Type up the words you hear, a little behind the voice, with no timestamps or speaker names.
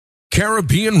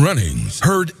Caribbean Runnings.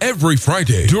 Heard every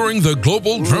Friday during the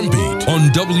Global Drumbeat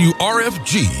on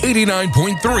WRFG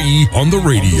 89.3 on the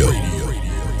radio.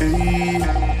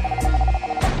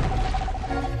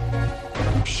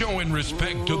 Showing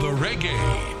respect to the reggae.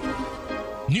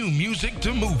 New music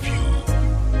to move you.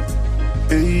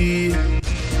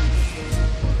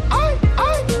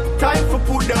 Time for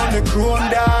put down the chrome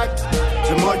dog.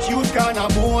 Too much youth can a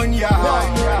bone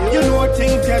yard. You know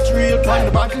things get real on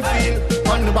the battlefield.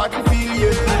 On the battlefield,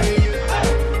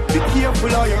 yeah. Be careful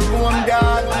how you roam,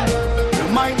 dog. You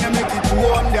might not make it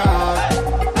warm,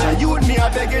 dog. Now you and me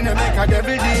are begging to make a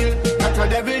devil deal. Not a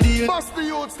devil deal. Bust the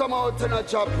youths come out in a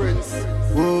job, Prince.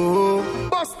 Whoa.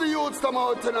 Bust the youths come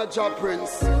out in a job,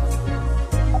 Prince.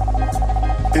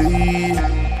 Hey.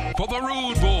 For the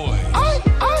rude boy.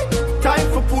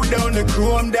 Time for put down the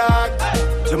chrome dog.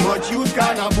 Too much youth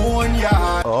can a bone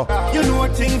yard. You know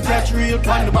things get real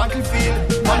on the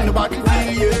battlefield. On the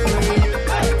battlefield,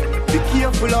 yeah. Be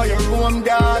careful how you roam,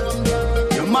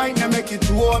 dog. You might not make it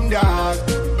warm, dog.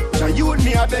 So you and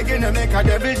me are begging to make a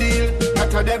devil deal.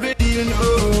 Not a devil deal,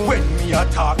 no. When me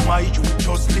attack my youth,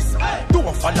 just listen.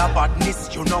 Don't follow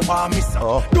badness, you know what I miss.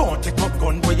 Don't take up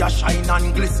gun where you shine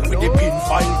and glisten. With the pin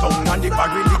file down and the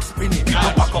barrel it's spinning. You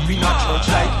back up in a church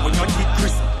like when you did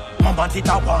Chris. Mama did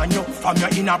I warn you from your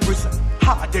inner prison.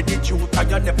 Hard-headed youth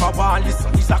and you never want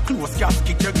listen. It's a close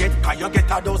casket you get, cause you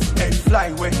get a dust. Head fly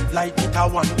away like it a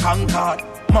one concord.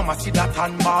 Mama see that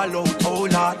and ball out, oh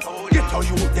Lord. Get a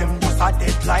youth, them just a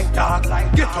dead like dog.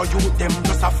 Get a youth, them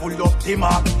just a full up the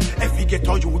mark. If you get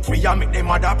a youth, we a make them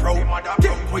mother proud.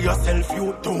 Take for yourself,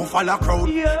 you don't follow crowd.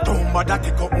 Don't bother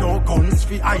take up no guns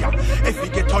for hire. If you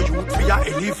get a youth, we a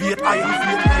elevate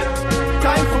higher.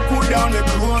 Time for put down the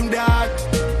chrome dog.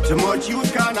 Too much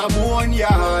youth can a bone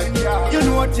yard. You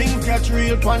know things get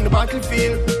real on the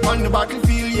battlefield. On the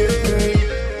battlefield,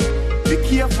 yeah. Be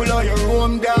careful how you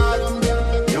roam, dog.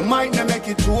 You might not make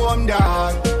it home,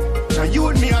 dog. So you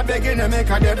and me are begging to make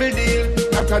a devil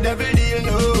deal. Not a devil deal,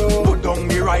 no. Put down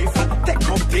the rifle, take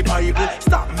up the Bible.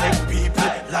 Stop make people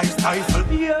life stifle.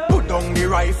 Put down the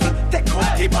rifle, take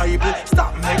up the Bible.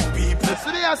 Stop make people.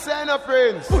 So they are saying a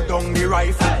friends. Put down the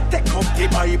rifle, take up the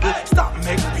Bible. Stop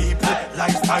make people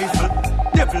life stifle.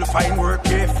 Devil find work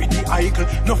here for the idol.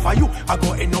 No for you, I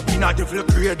go end up in a devil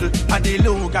cradle. And the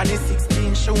Logan is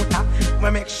 16 shooter. We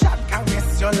make shot can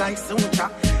waste your life suture.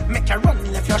 Make you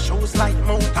run left your shoes like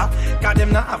motor. Cause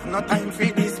them not have no time for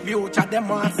this future. Them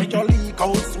want say you leak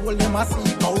out, soul them a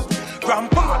seek out.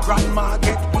 Grandpa, grandma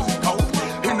get weak out.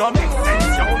 It no make sense,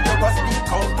 you go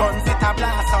speak out. Guns it a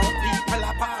blast out, people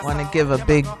a pass. Want to give a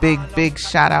big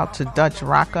shout out to Dutch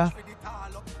Rocker.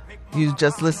 You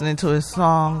just listening to his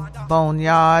song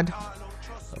Boneyard.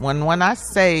 When I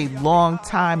say long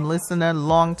time listener,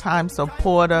 long time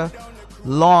supporter,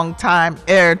 long time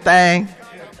everything,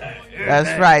 that's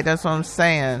right, that's what I'm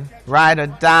saying. Ride or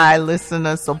die,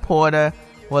 listener, supporter.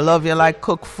 We'll love you like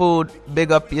cook food.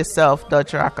 Big up yourself,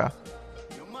 Dutch Rocker.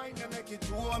 You might not make it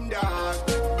home, dog.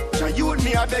 So you and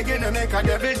me are begging to make a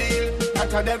devil deal.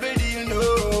 Not a devil deal,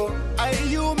 no. I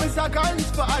you miss a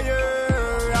gunfire.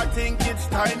 I think it's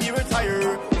time you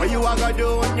retire. What you are gonna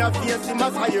do when your face in my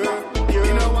fire?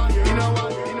 You know what?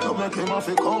 You make him have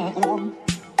to come home.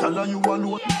 Tell her you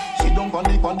alone. Sit down on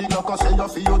the like I say you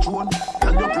feel your throne.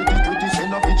 Tell you pretty,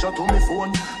 send a picture to me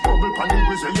phone. Bubble pan the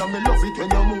grizzly and me love it when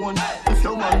you moan. If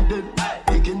your man dead,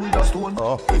 take him with a stone.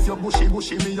 If you bushy,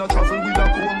 me a travel with a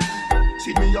comb.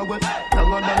 See me a wet,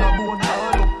 longer than a bone.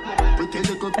 Pretty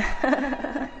little.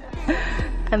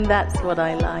 And that's what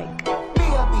I like.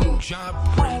 Job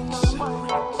Prince.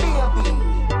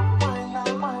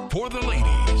 For the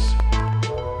ladies.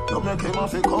 You make him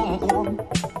have to come home.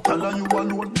 Tell her you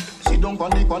alone. Sit down on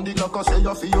the like I say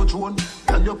you feel your throne.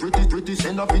 Tell you pretty,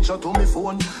 send a picture to me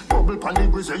phone. Bubble pan the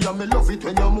grizzly and me love it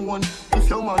when you moan. If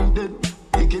your man dead,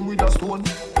 take him with a stone.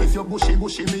 If you bushy,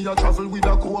 me a travel with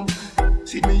a comb.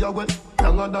 See me a wet,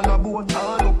 longer than a bone.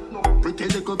 No, pretty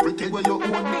little, pretty where you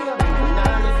own.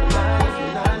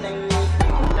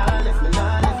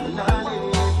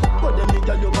 But them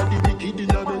nigga you got the wicked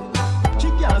in a bed. She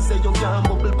can't say you can't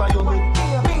bubble by your head.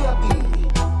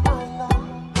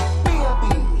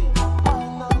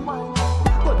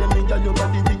 But them nigga you got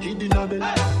the wicked in a bed.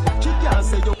 She can't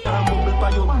say you can't bubble by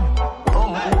your head.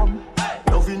 Come home,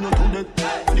 loving you to death.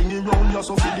 Fling it round you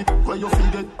so feed it where you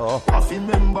feed it. I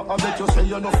remember I bet you say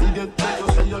you no feed it. Bet you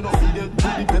say you no feed it.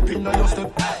 Put the pep in your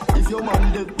step. If your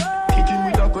man dead, kick him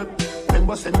with a grip.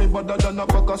 Remember say me better than a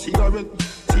pack of cigarette.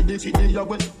 See the ya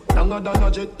wet, longer than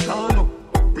a jet. No,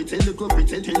 pretty little,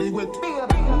 pretty till it wet.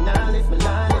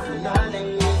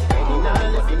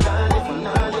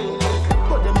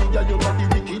 But them nigga you got the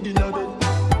wicked in a bed.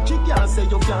 She can't say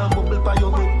you can't bubble by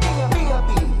your way. Be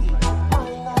happy.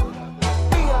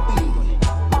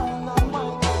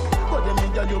 But them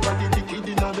in your body wicked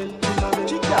in a bed.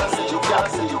 She can't say you can't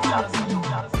say.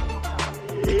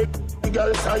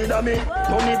 Girl side of me,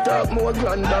 money talk more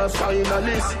grander,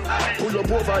 finalist. Pull up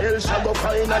over hell, shall go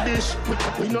find a dish.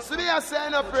 We know. See me a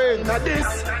sign up rain. In a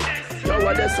this,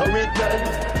 yo, that's how it then.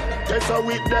 That's how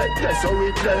it then. That's how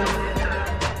it then.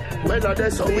 Whether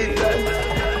that's how it then.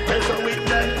 That's how it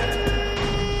then.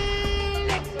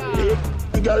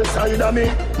 Girl side of me,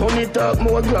 money talk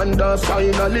more grander,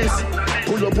 finalist.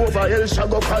 Pull up over hell, shall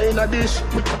go find a dish.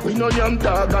 We know young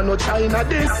dog and no China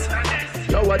this.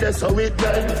 Yo, that's how it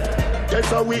then. That's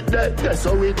how it then, that's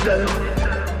how it then.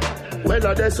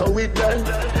 Whether that's how it then,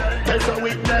 that's how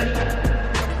it then.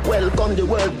 Welcome the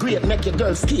world great, make your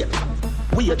girl skate.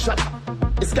 We a trap,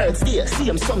 the skirt stay. See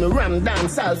him some ram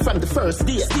dance all from the first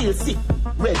day. Still sick,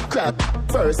 red crab,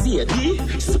 first aid.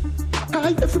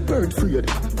 I every bird freed.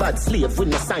 Bad slave with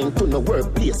no sign to no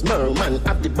workplace. Merman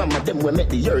have the bomb of them we make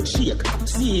the earth shake.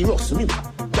 Serious me,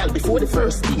 girl before the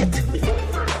first date.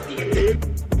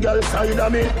 Girl side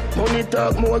of me, money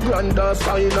talk more grander,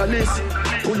 finalist.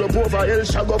 Pull up over hell,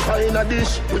 shall go find a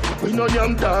dish. We know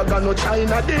young dog and no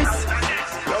China this.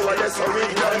 Now that's how we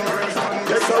done.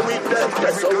 That's how we done.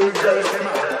 That's how we done.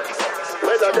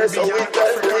 Whether that's how we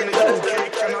done.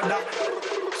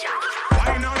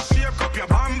 Why not shake up your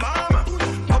bam bam?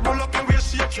 Bubble up your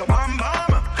waist, shake your bam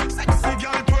bam. Sexy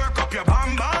girl, twerk up your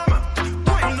bam bam.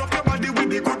 Wind up your body with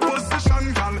the good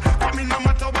position, girl. I mean, no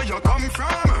matter where you come from.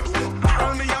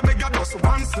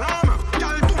 One slam,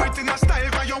 girl, do it in a style.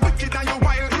 Cause you're wicked and you're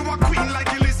wild. You a queen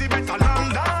like Elizabeth of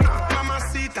London.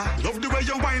 Mamacita, love the way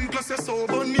you wine, plus you're so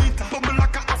bonita. Bubble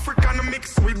like a African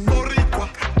mix with Boricua.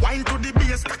 Wine to the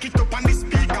bass, cock it up on the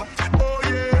speaker. Oh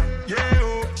yeah, yeah,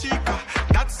 oh chica.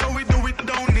 That's how we do it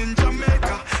down in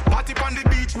Jamaica. Party on the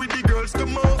beach with the girls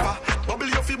come over. Bubble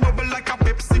your feet, bubble like a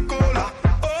Pepsi Cola.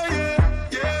 Oh yeah,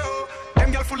 yeah, oh.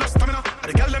 Them girl full of stamina.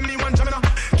 The girl them need one Jamina.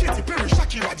 Katy Perry,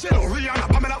 Shakira, Jello, Rihanna,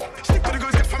 Pamela.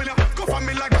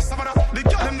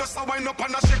 Wind up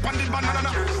and a shake on the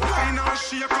banana. Why not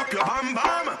shake up your bam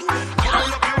bam?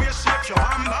 Pull up your waist, shake your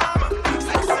bam bam.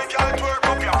 Sexy girl, twerk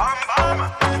up your bam bam.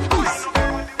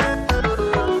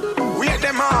 Wait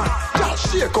them on, girl,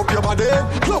 shake up your body.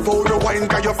 Love how you wine,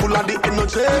 cause you're full of the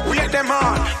energy. Wait them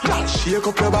on, girl, shake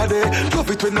up your body. Love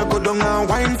it when you go down and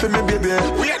wine for me, baby.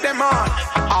 Wait them on,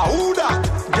 who that?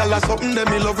 Girl, that's something that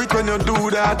me love it when you do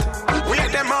that.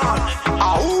 Wait them on,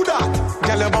 who that?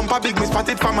 Girl, your bumper big, me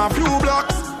spotted from a few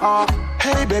blocks.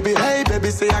 Hey baby,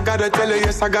 say I gotta tell you,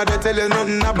 yes I gotta tell you,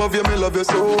 nothing above you, me love you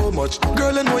so much.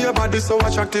 Girl, I know your body so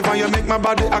attractive and you make my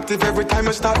body active. Every time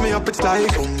you start me up, it's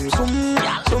like zoom, zoom,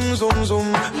 zoom, zoom,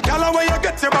 zoom. Girl, where you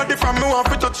get your body from, me want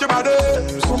to touch your body.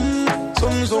 Zoom,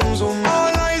 zoom, zoom, zoom.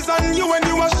 All eyes on you when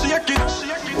you are shake it.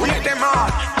 Wait them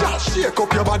on, girl, shake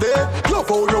up your body. Love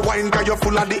how you wine, cause you're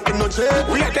full of the energy.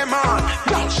 Wait them on,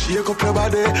 girl, shake up your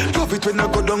body. Love it when you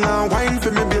go down and wine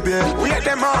for me, baby. Wait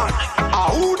them on,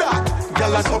 who that?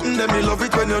 Girl, that's something that me love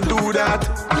it when you do that.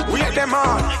 Wait them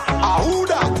on, who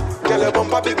that? Girl, you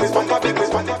bumper business, bumper business,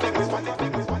 bumper business, bumper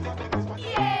business, bumper business.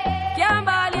 Can't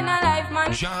ball in a life,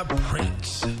 man. Job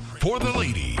Prince for the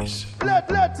ladies.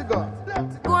 Let's go.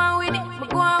 Go on with it,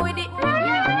 go on with it. Are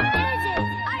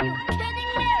you kidding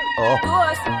me?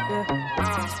 Ghost,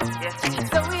 yeah.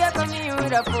 So we are coming in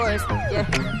with a force, yeah.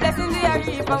 Blessings we are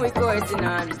reaping, we coursing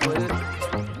on full.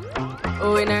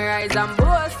 Oh, we not rise and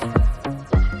boast.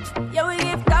 Yeah, we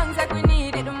give thanks like we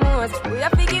need it the most. We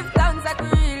have to give thanks like we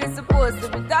really supposed to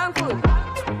be thankful.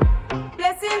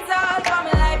 Blessings all for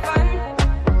my life and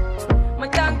my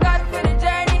thank God for the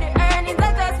journey, the earnings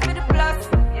are just for the plus.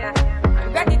 Yeah,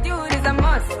 and gratitude is a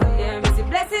must. Yeah, me see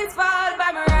blessings fall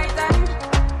by my right hand.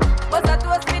 But I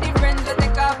toast for the friends that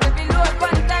take off every load.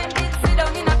 One time did sit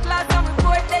down in a class and we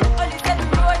bored then only said the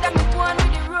road and me go on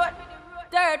with the road.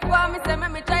 Third form, me say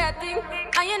let me try a thing,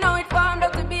 and you know it formed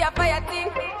up to be a fire thing.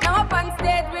 Now up on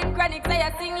stage with chronic say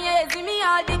I sing, yeah, see me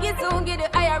all diggy soon get the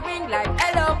higher ring like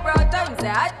hello brother. You say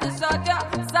I had to shut ya,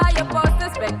 saw your poster,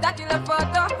 spectacular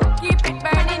photo. Keep it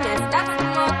burning, yes, that's the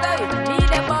motto. If you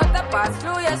need a butter, pass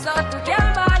through your shot to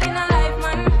can't ball in a life,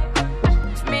 man.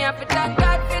 Me have to thank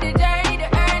God for the journey, the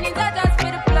earnings are just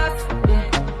for the plus.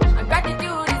 Yeah, and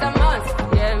gratitude is a must.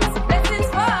 Yeah, me see blessings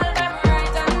fall by my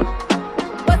right hand.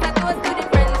 But I toast to the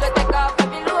friends that take off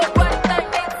every load. One time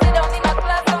they sit down in a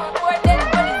class on board, then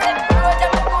only said the road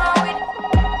that we go on with.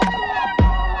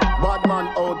 Bad man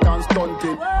out and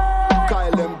stunting.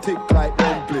 Kyle them thick like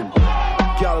dumpling.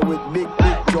 Girl with big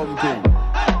jumping.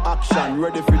 Action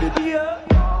ready for the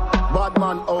Bad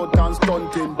man out and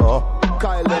stunting.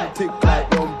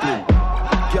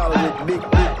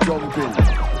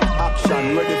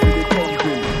 Action, ready for the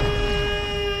thumping.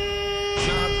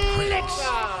 John Prince.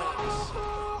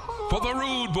 For the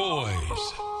rude boys.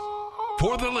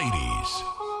 For the ladies.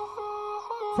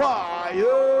 Fire!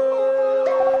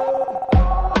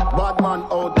 Bad man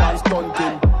out and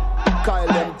stunting. Kyle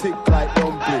them thick like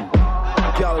dumpling.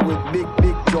 Girl with big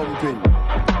jumping.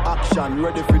 Action,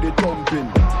 ready for the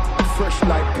thumping. Fresh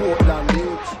like Portland,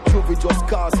 Truvy just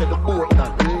cast at the boat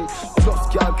now,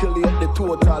 Just calculate the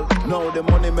total. Now the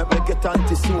money make me get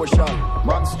antisocial.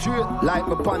 Man straight like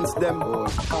my pants them.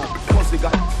 Cause they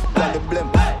got the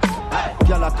blem.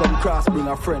 Girl I come cross, bring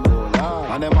a friend.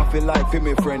 And them I feel like for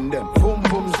me friend them. Boom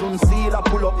boom soon seal I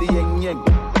pull up the yeng.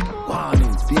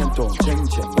 Warnings, paint on, cheng.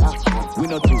 We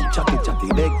not too chatty,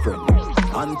 big friend.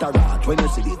 Entourage, when you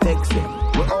see the text them.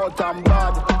 We all time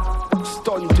bad,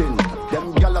 stunting.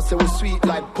 Them gala say we sweet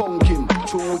like pumpkin.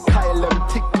 True, we Kyle them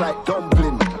thick like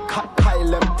dumpling.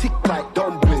 Kyle them thick like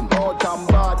dumpling. All time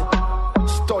bad,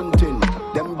 stunting.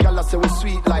 Them gala say we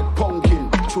sweet like pumpkin.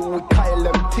 True, we Kyle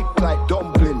them thick like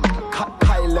dumpling.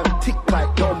 Kyle them thick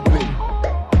like dumpling.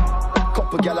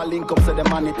 Couple gala link up, say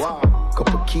them on it. Wow.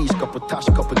 Couple keys, couple Tash,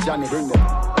 couple Janet. Bring them.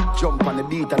 Jump on the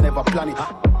beat, I never plan it.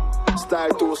 Style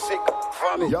too sick,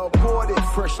 from it. Yo, pour it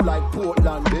fresh like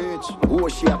Portland, bitch. Oh,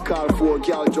 she a call for a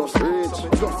girl just rich.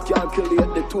 Just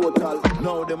calculate the total.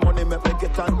 Now the money make me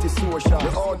get antisocial.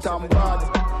 The all time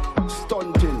bad,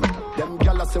 stunting. Them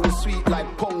gala say we sweet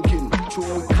like pumpkin.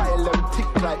 True, Kyle them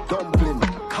thick like dumpling.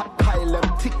 Kyle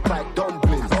them thick like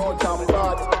dumpling. All time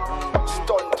bad,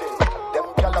 stunting. Them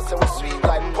gala say we sweet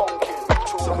like pumpkin.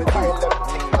 True, Kyle them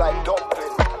thick like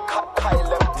dumpling. Kyle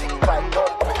them thick like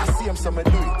dumpling. I see him, so me do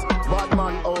it. Bad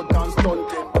man out and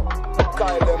stunting.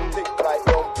 Kyle them thick like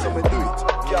dumpling. So me do it.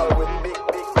 Girl with big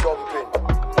jumping.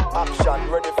 Action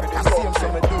ready for the I see him, so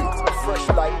me do it. Fresh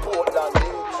like Portland.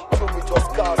 True, we just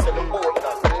cast at the boat.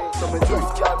 So me do it.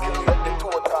 Calculate the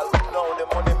total. Now the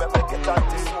money make me get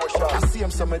antisocial. I see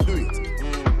him, so me do it.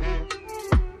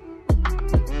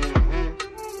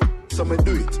 So me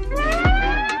do it.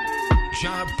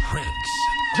 John Prince.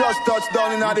 Just touched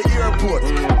down in the airport.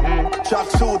 Track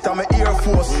suit and my Air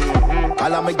Force.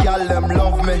 All of my gal them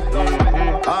love me.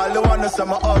 All the ones say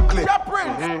me ugly.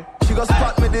 She go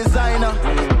spot me designer.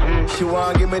 She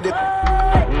want give me the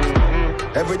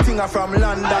everything I from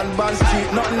London, Bond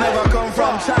Street. Nothing ever come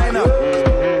from China.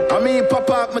 I mean pop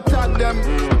up, me tag them.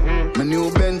 My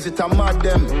new Benz it a mad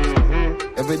them.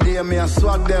 Every day me a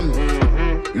swag them.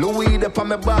 Louis de pa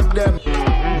me back them.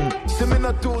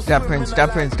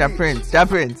 That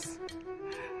Prince.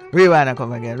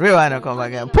 Rewind and come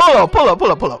again. Pull up.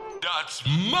 That's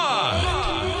mine.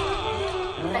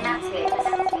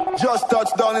 Just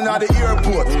touched down in the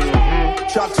airport.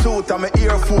 Track suit and my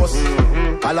Air Force.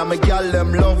 All of my gal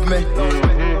them love me.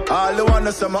 All the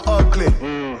ones say me ugly.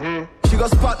 She go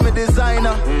spot me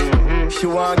designer. She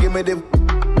want give me the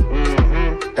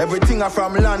everything I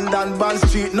from London, Bond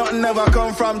Street. Nothing ever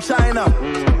come from China.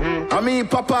 I mean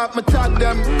pop up, me tag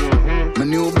them. My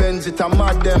new Benz it a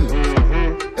mad them.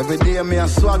 Every day me a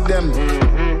swag them.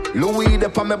 Louis de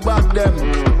pa me back them.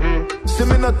 See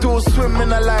me not too swim, me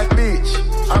not like beach.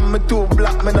 And me too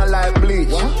black, me not like bleach.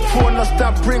 Phone no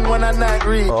stop ring when a night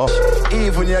reach.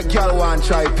 Even your girl want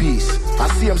try peace. I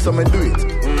see him, so me do it.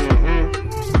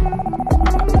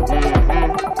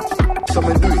 So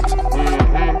me do it.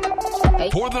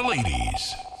 For the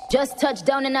ladies. Just touched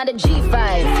down and out of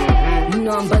G5. You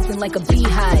know I'm buzzing like a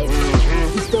beehive.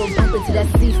 We still bumping to that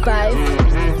C5.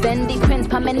 Fendi prints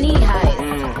pa my knee highs.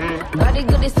 Body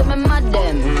good is so me mad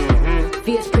them.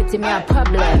 Fierce pretty me a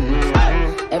problem.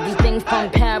 Everything from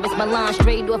Paris, Milan,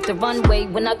 straight off the runway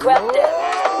when I grabbed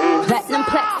them. Platinum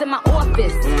plaques in my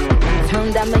office.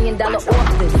 Turned that $1 million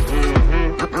office.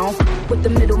 I don't f with the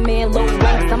middleman, low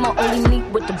ranks. I'ma only meet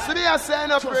with the So they are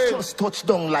saying up Just touch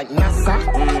down like NASA.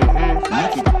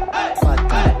 Make it fat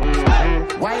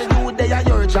time. While you there at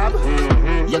your job,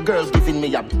 your girl giving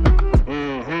me a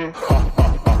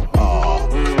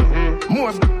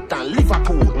more than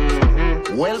Liverpool.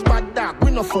 Well bad dog,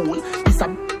 we no fool. This a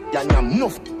and I'm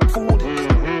enough food.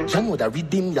 You know that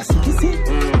redeem your city see.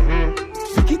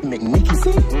 Forget make Nicky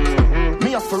see.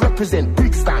 Me have to represent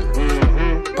Brixton.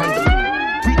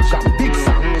 Rich and big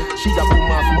Sam. She a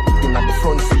boom off in at the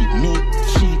front seat. Me,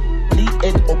 she, lead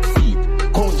head up feet.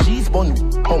 Come cheese bun,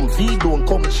 V don't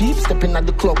come cheap. Stepping at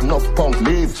the club, enough punk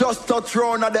leave. Just touch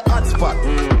round at the hot spot.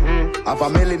 Have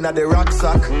 $1 million at the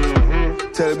rucksack.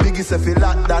 Tell Biggie say feel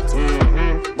like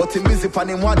that. But him busy on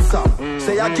him WhatsApp.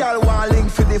 Say a girl want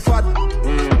link for the fat.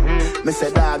 Me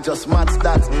say dog just match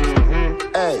that.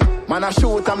 Hey, man I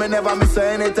shoot and me never miss her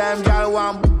anytime girl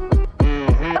want.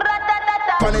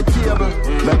 on the table.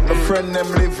 Make my friend them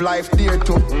live life there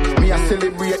too. Me I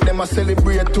celebrate, them I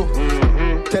celebrate too.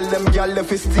 Tell them y'all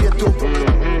if it's stay too.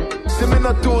 See me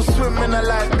not too swim, me not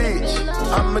like beach.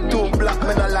 I'm me too black,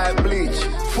 me not like bleach.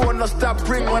 Phone no stop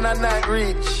ring when I night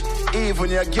reach. Even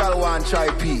your girl want try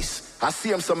peace. I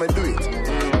see him, so me do it.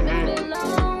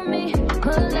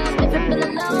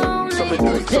 So me do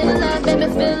it, so me do it. Baby,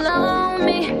 feel on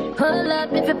me. Pull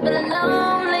up if you're feeling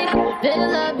lonely.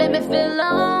 Feel up, baby, feel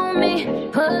on me.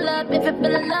 Pull up if you're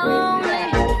feeling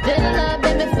lonely. Feel up,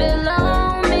 baby, feel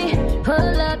on me.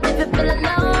 Pull up if you're feeling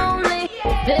lonely.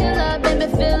 Feel up, baby,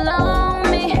 feel on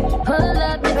me. Pull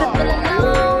up if you're feeling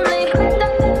lonely.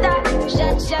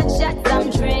 Shot, shot, shots, I'm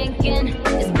drinking.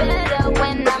 It's better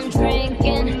when I'm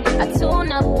drinking. I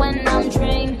tune up when I'm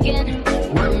drinking.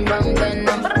 Rum, rum, when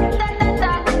I'm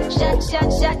shot, shot,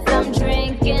 shots, I'm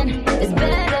drinking. It's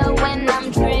better when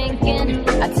I'm drinking.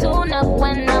 I tune up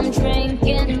when I'm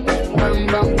drinking. Rum,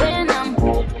 rum, when I'm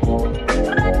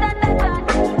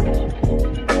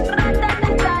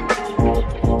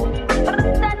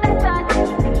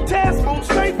Tailspoon,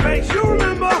 straight face, you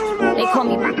remember? They call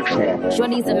me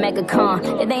Shorty's a mega con.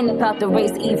 It ain't about the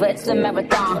race either, it's a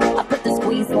marathon. I put the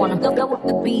squeeze on them, go with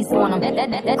the bees on them.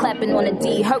 That clapping on the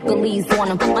D, Hercules on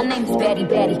them. My name's Batty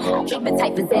Batty, I keep it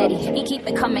tight as Eddie. He keep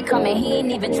it coming, he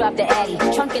ain't even drop the Addy.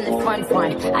 Trunk in the front,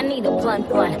 I need a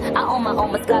blunt. I own my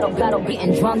own Moscato,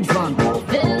 getting drunk.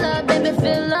 Fill up, baby,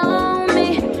 fill on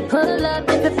me. Pull up,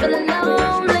 baby, feeling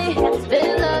lonely.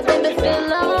 Fill up, baby,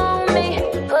 fill on me.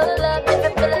 Pull up, baby,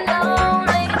 feeling lonely.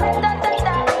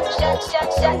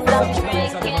 Shut, I'm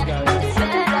drinking. It's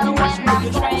better when I'm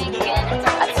drinking.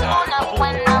 I tune up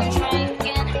when I'm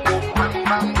drinking. When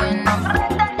I'm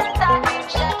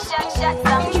shut,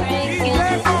 I'm drinking.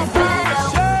 It's better.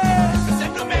 Se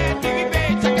non metti in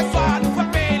invece che suono fa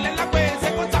bene la quel se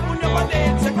cosa pugno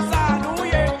valenza se cosa non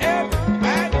è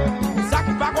sac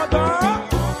pagodon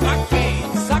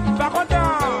sac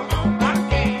pagodon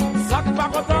sac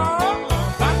pagodon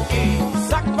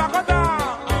sac pagodon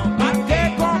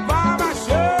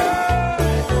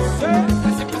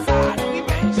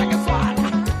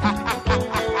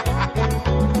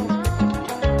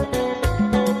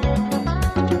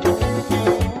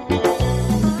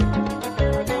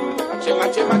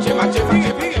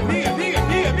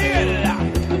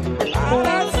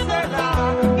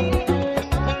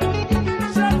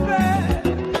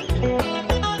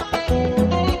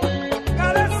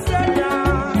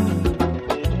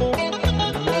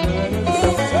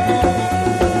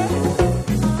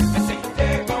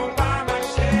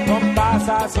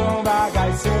Son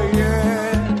bagay sérieux.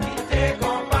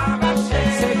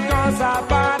 C'est quand ça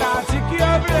fanatique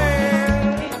yo blé.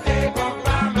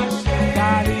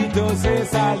 Calido c'est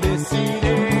ça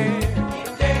décidé.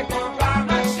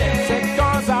 C'est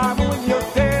quand ça moun yo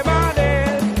te mandé.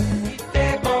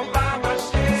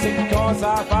 C'est quand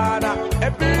ça fana.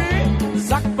 Et puis,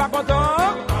 sac pas content.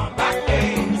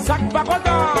 Sac pas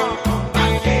content.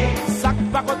 Sac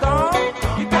pas content.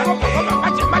 Il te comprend.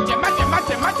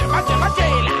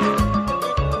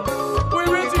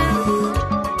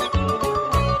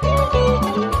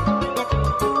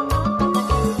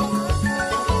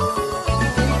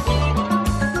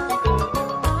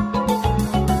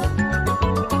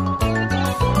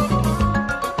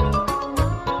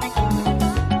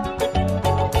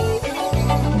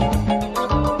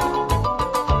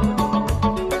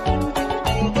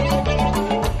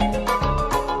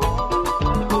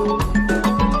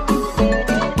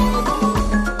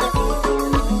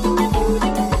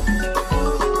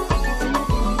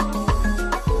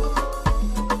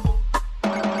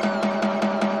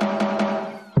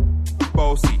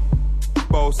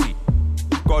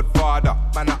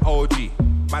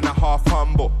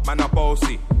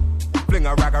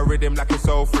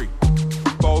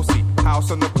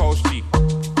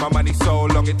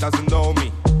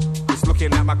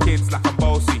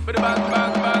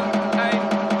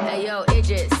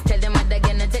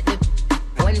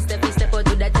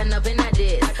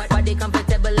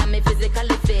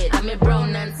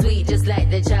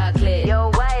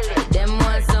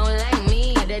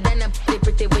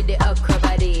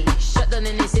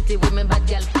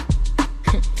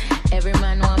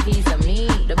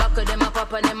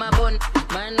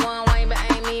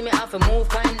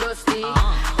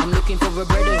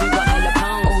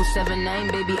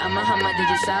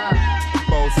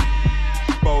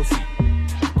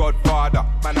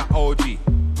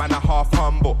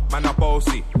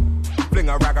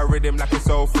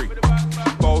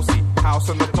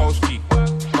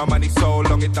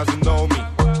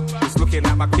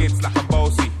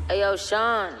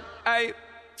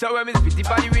 So when me spitty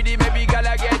body with it, maybe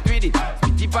gala get with it.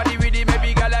 Spitty body with it,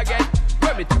 maybe gala get.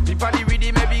 When me tappy body with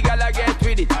it, maybe gala get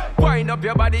with it. Wind up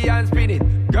your body and spin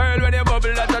it. Girl, when you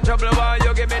bubble, that's a trouble. Why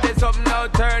you give me this something now?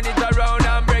 Turn it around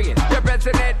and bring it. You're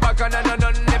pressing it back on and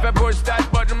on. If you push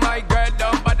that button, my girl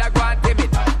down, but I can't tame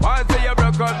it. Once you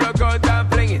broke out and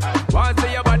fling it. Once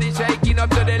your body shaking up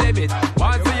to the limit.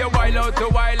 Once you wild out to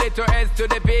wild it to S to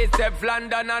the base, step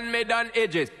London and mid on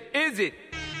edges. Is it?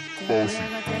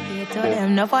 To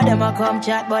them, no for them I come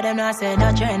chat, but them not say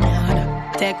no trend.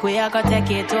 Take way I go take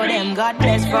it to them. God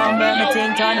bless from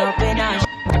Birmingham, turn up in a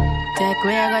take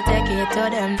way I go take it to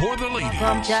them. For the ladies.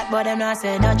 Come chat, but them not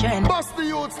say no trend. Bust the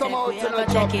youths come out Take way I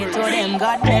go take it to them.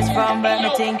 God bless from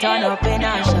Birmingham, turn up in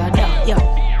a shut down. Yo,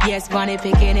 yes, bunny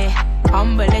picking it.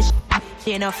 Humble as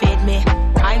she no fit me.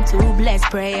 I'm too blessed,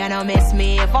 pray and I miss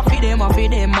me. If I feed him, I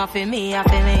feed him, I feed me, I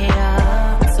feed me.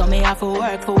 So me have to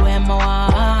work for him, I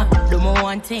want. Do my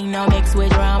one thing, now mix with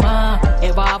drama.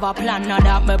 If I have a plan, now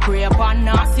that me pray upon.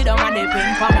 Now sit down and dip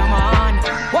in for the man.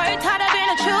 Worked hard, I've been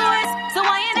the truest. So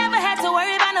I ain't never had to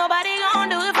worry about nobody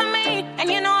gonna do it for me. And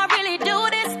you know I really do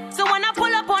this. So when I pull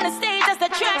up on the stage, just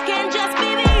the track and just be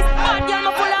me. Bad girl,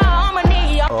 me full of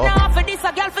harmony. Now for this,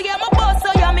 a girl forget my boss, so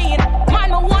you mean.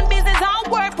 Man, my one business, I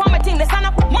work for my thing. This and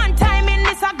up one time in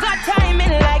this, I got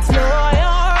timing like slow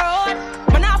road.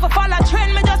 Man, I for follow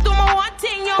trend, me just do my one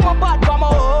thing. You're my bad for my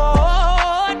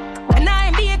own. And I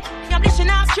ain't being, I'm dishing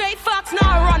out straight facts,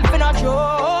 now run for no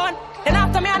drone. Then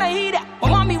after me, I don't hear that. My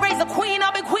mommy raised a queen,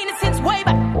 I've been queening since way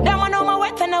back. Now I know my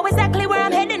work, and know exactly where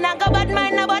I'm heading. I got bad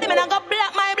mind, nobody, man, I got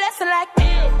block my blessing like.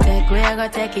 Take way, I go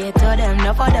take it to them.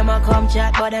 No for them, I come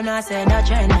chat, but them not say no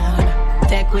trend now.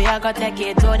 Take way, I go take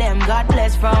it to them. God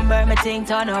bless from Birmingham,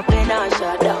 turn up in a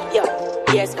shut down. Yo,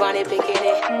 yes, bunny picking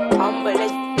it. Humble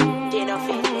as you know,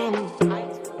 fit me.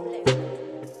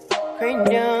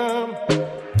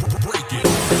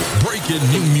 Breaking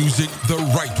new music the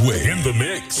right way. In the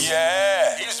mix.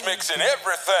 Yeah, he's mixing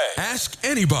everything. Ask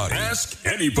anybody. Ask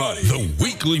anybody. The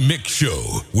weekly mix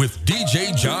show with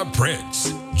DJ Ja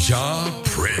Prince. Ja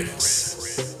Prince.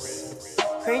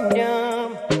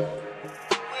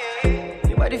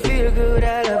 Your body feel good,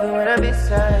 I love it when I'm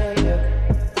beside you.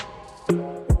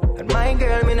 And my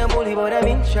girl, me no bully, but I'm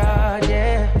in charge,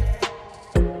 yeah.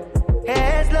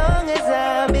 As long as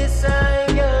I'm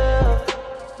beside you,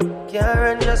 can't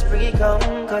run, just bring it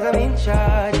come, cause I'm in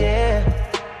charge, yeah.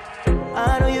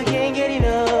 I know you can't get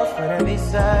enough when I'm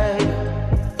beside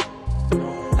you.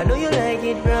 I know you like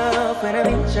it rough when I'm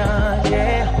in charge,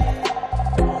 yeah.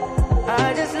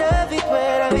 I just love it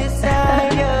when I'm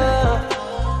beside you.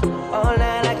 All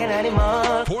night like an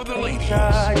animal. For the ladies.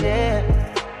 Yeah.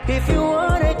 If you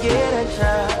wanna get a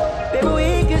shot, baby,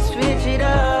 we can switch it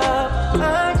up.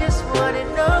 I just wanna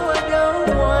know, I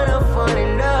don't wanna fall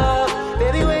in love.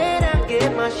 Baby, when I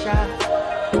get my shot,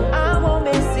 I won't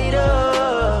mess it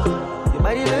up. Your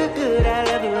body look good, I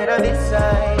love it when I'm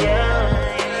inside, yeah.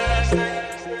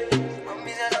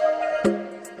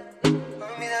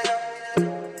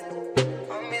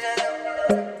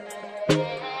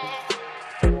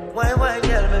 Why,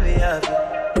 girl, baby, happy.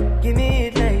 Give me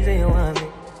it like say you want me.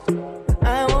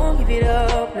 I won't give it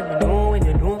up. Let me know when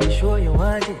you know for sure you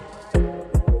want it.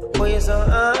 For you so,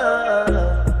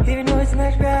 even though it's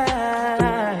not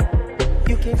right,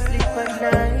 you can sleep at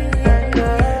night.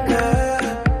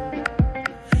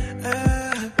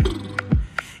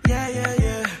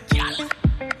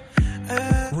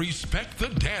 Respect the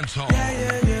dance hall.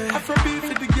 Afrobeat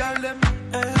for the girl them.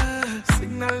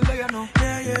 Signal that you know.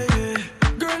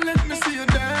 Girl, let me see you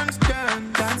dance,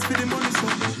 dance for the money, so.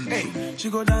 Hey, she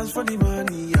go dance for the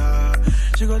money, yeah.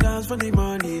 She go dance for the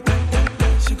money,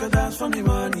 she go dance for the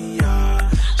money, yeah.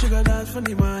 She go dance for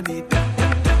the money,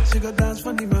 she go dance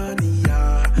for the money,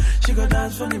 yeah. She go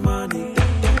dance for the money,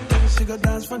 she go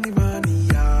dance for the money,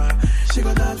 yeah. She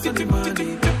go dance for the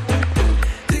money.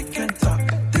 Tick and talk,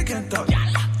 tick and talk,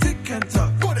 tick and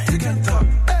talk, tick and talk,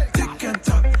 tick and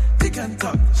talk, tick and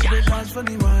talk. She go dance for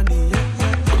the money, yeah.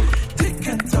 Tick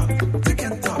and talk, tick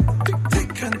and talk,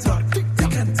 tick and talk,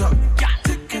 tick and talk,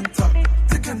 tick and talk,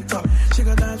 tick and talk. She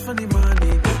go dance for the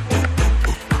money.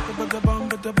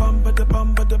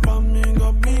 But the bomb, you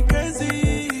got me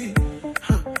crazy.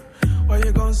 Why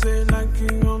you gon' say like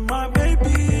you on my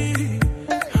baby?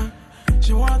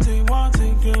 She want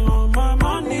it, kill on my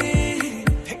money.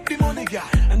 Take the money, girl.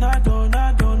 And I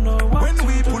don't know what. When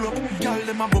we pull up, girl,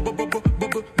 them a bubble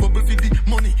for the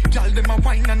money. Girl, them a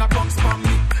wine and a bounce for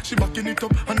me. She backing it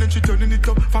up and then she turning it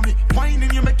up for me.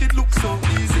 Whining, you make it look so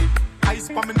easy. Ice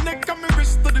for my neck and my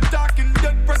wrist to the dark and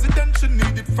dead president, she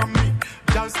need it from me.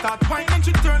 Girl start whining,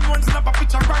 she turn one snap a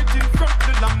picture right in front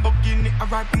the Lamborghini. I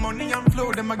write money and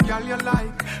flow them I'm a girl you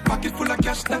like. Pocket full of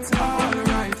cash, that's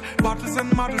alright. Bottles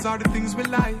and models are the things we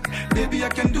like. Baby, I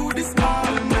can do this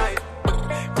all night.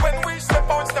 When we step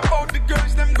out, the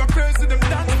girls them go crazy, them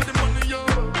dance for the money, yo.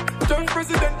 Turn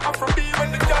president, Afro-B,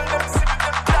 when the girl them sing,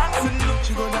 them dancing.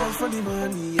 She go dance for the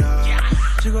money, yeah.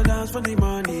 She go dance for the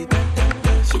money,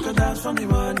 she go dance for the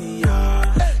money,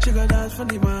 yeah. She go dance for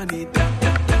the money,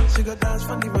 she go dance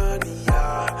for the money,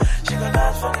 yeah. She go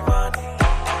dance for the money,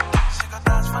 she go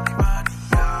dance for the money,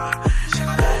 yeah. She go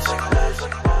dance for the money.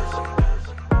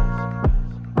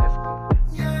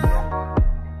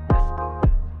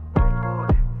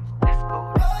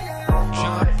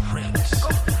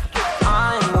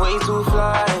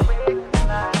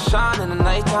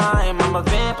 I'm a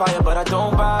vampire, but I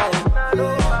don't bite.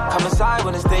 Come inside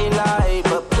when it's daylight,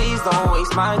 but please don't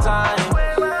waste my time.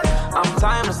 I'm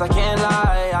timeless, I can't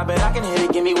lie. I bet I can hit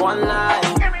it, give me one line.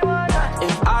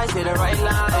 If I say the right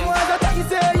line. I thought you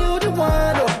say you the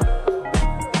one.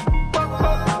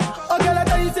 Oh, girl, I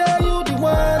thought you say you the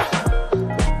one.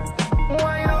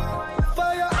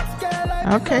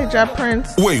 Okay, Ja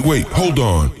Prince. Wait, hold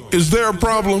on. Is there a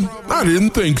problem? I didn't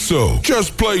think so.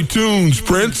 Just play tunes,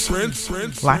 Prince.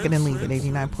 Lock it and leave it,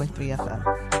 89.3 FM.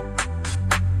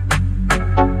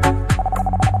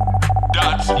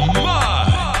 That's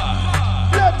mine.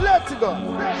 Let's go.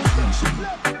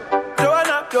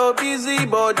 Joanna, your busy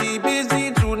body,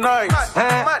 busy tonight.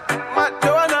 Mad.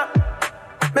 Joanna,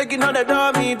 making all the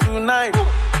dummy tonight.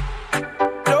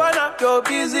 Joanna, your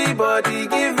busy body,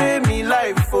 giving me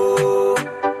life, oh.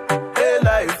 Hey,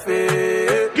 life,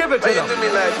 hey. Give it to them. How you do me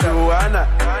like Joanna?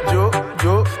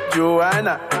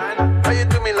 Joanna. How you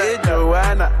do me like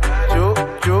Joanna?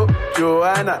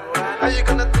 Joanna. How you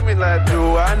gonna do me like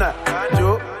Joanna?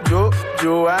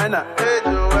 Joanna. Hey,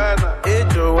 Joanna.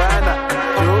 Joanna.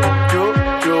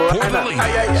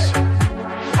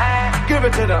 Ay. Give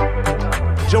it to them.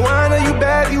 Joanna, you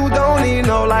bad, you don't need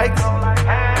no lights.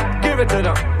 Give it to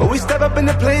them. When we step up in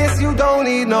the place, you don't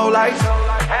need no lights.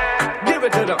 Give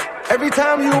it to them. Every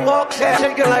time you walk,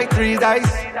 shake it like 3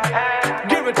 dice.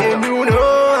 Give it to them. You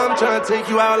know I'm trying to take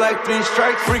you out like 3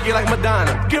 strikes. Freaky like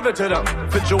Madonna. Give it to them.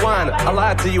 For Joanna, I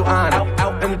lied to you, Anna.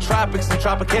 Out in the tropics and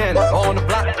Tropicana. On the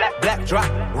block, black drop,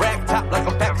 rag top like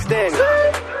I'm Pakistani.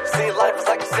 See, life is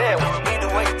like a sandwich. Either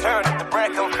way you turn it, the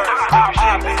bread comes first.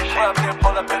 I'll be the club, then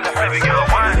pull up in the hearse. Here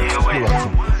we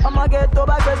go, I'ma get to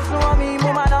back to me,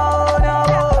 mama, no.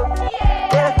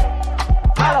 Yeah.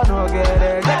 I don't know, get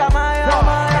it. Get a man.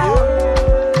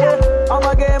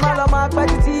 I'ma get my love, my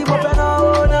quality, but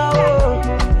no.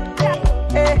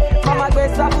 Hey, mama,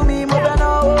 get up to me, but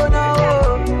no.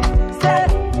 Say,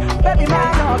 baby,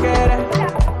 man, no get it.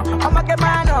 I'ma get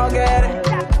man, no get it.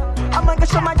 I'ma get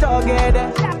show my dog get it.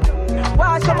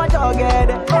 Why show my dog get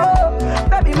it? Oh,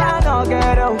 baby, man, no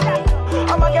get it.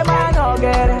 I'ma get man, no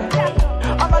get it.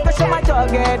 I'ma get show my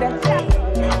dog get it.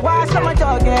 Why show my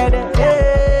dog get it?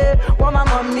 Hey, want my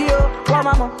mommy, oh, want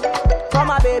my mom, want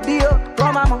my baby, oh,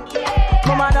 want my mom.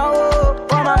 Mama no,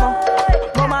 oh mama,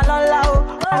 mama no la, oh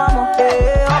mama,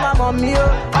 hey, oh mama me, oh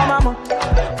mama,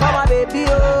 mama baby,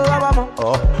 oh mama,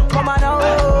 mama no,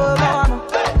 oh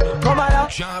mama no.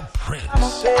 Ja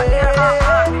Prince.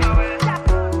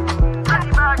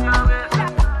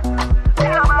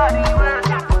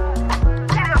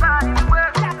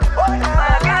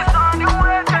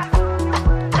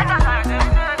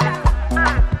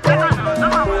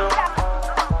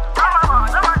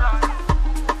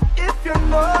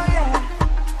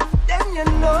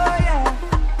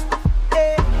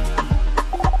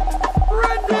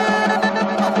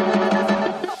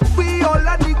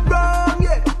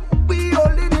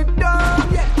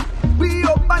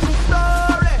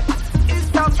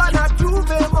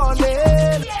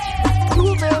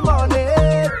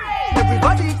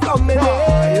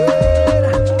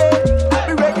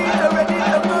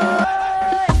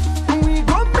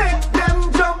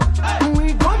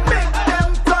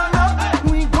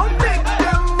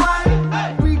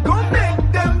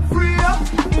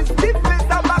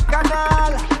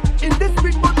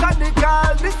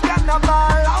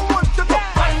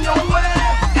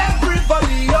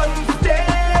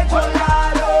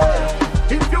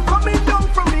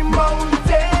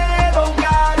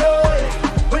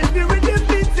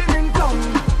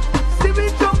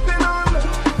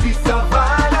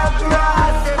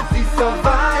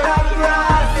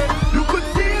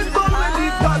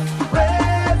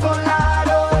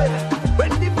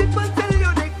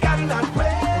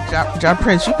 Ja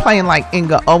Prince, you playing like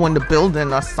Inga O in the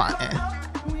building or something.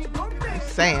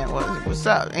 Saying what's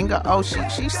up, Inga O?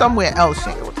 She's somewhere else.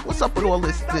 What's up with all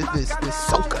this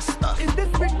soca stuff?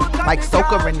 Like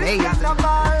Soca Renee is in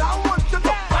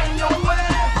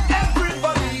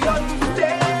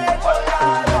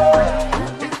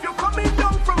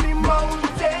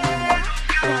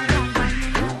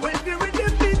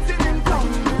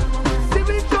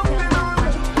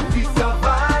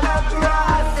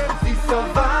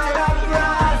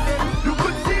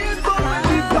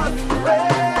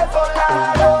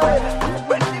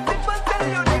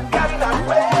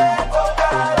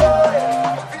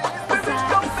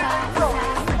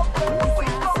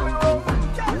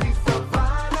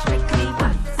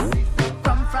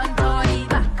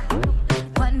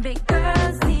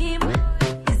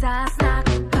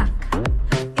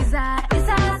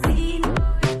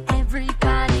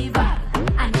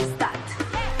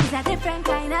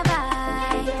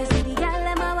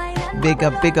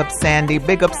Big up Sandy.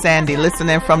 Big up Sandy,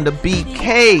 listening from the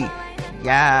BK.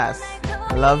 Yes,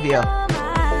 love you.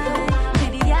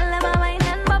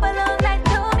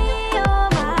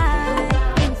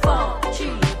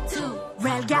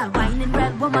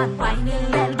 Woman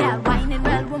whining, real girl whining,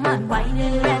 real woman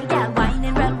whining, real girl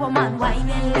whining, real woman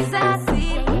whining. Is that a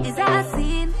scene? Is that a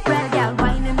scene? Real girl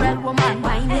whining, real woman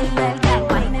whining, real girl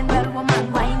whining, real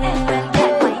woman whining, real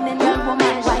girl whining, real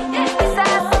woman whining. Is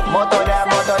that a scene? Moto that.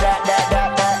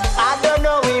 I don't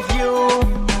know if you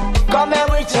come here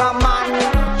with your man,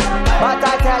 but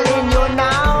I'm telling you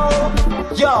now,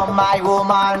 you're my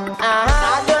woman.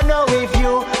 I don't know if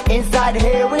you inside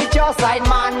here with your side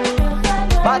man.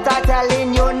 But I'm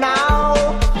telling you now,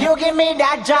 you give me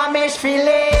that jamish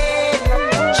feeling.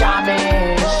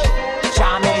 Jamish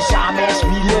feeling.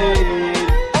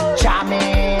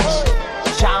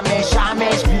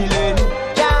 Jamish feeling.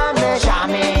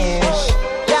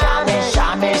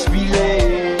 Jamish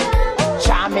feeling.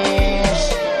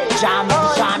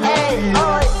 Jamish feeling.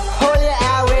 Hold your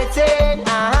air waiting,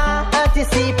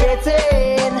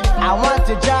 anticipating. I want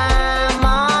to jam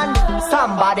on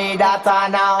somebody that I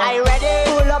know. I ready.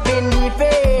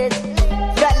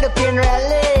 Looking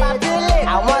really,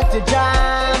 I want to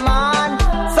jam on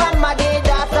somebody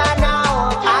that I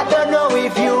know. I don't know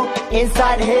if you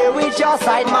inside here with your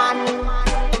side man,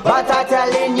 but I'm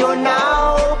telling you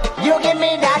now, you give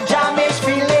me that jamish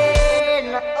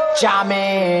feeling.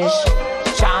 Jamish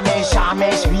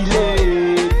feeling.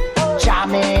 Jamish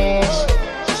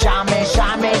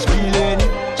feeling.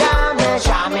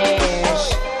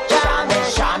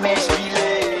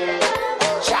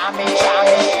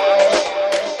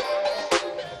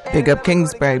 Big up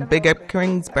Kingsbury. Big up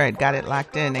Kingsbury. Got it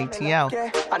locked in, ATL.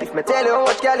 And if me tell you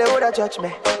what, girl, you woulda judge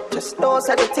me. Just know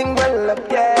say the thing well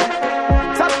up,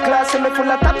 yeah. Top class, and me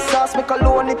full of top sauce. Me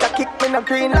cologne it a kick me no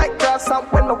green like grass. And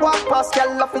when me walk past,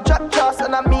 girl, off the drop trust.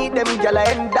 And I meet them, girl, I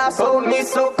end up. Oh, me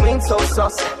so clean, so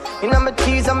saucy. You know my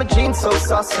tees and my jeans so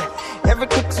saucy. Every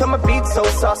kick so my beat so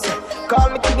saucy. Call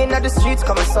me king in the streets,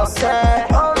 come saucy.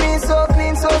 Oh, me so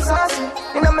clean, so saucy.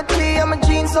 You know my tee and my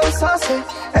jeans so saucy.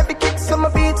 Every kick so my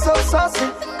beat so saucy.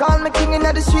 Call me king in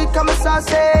the street, come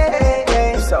saucy.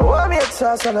 So what me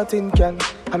sauce and a tin can.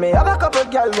 I may have a couple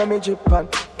girl when me drip on.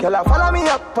 Girl I follow me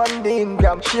up on the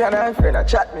Instagram. She and her friend a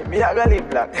chat me a go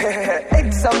live long.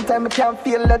 Exam time I can't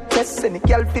feel the test. And the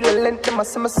girl feel the length, them a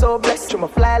say me so blessed. Through my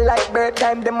fly like bird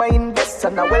time, them a invest.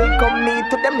 And I welcome me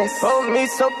to them nest. Oh me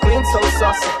so clean, so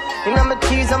saucy. You know my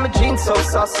tees and my jeans so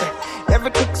saucy.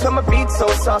 Every kick so my beat so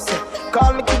saucy.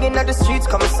 Call me king in the streets,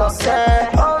 come saucy.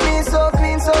 Oh me so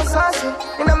clean, so saucy.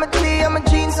 You know my tee and my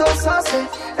jeans so saucy.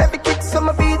 Every kick so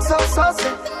my beat so saucy.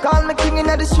 Call me king in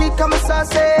the street, come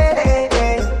saucy.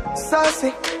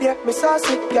 Saucy, yeah, me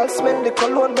saucy. Girl smell the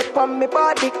cologne upon me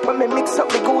body. When me mix up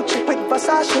the Gucci with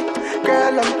Versace.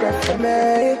 Girl, I'm great for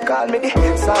me. Call me the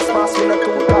sauce mask, me not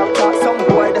too talk. Some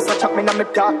boy that's a chop me na me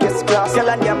darkest class. Girl,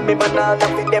 and yam me banana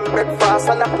for them breakfast.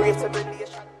 And I pray for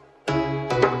relation.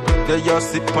 They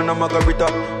just sip on a margarita.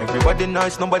 Everybody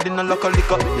nice, nobody no like a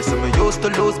liquor. You see me used to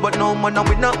lose, but now man a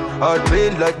winner. Hard play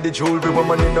like the jewelry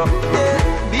woman in a.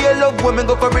 Be a love when me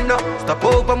go Carina. Stop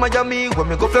over Miami when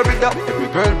me go Florida. Every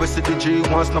girl we see the G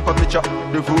wants snap a picture.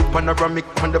 The roof panoramic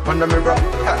on the mirror.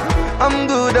 I'm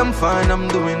good, I'm fine, I'm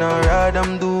doing alright,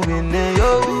 I'm doing it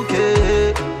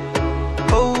okay.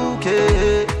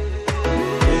 Okay.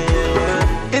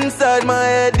 Yeah. Inside my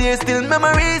head there's still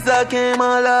memories I came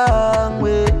a long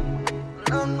way.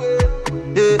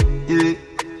 Yeah.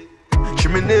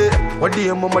 One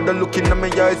day my mother looking at my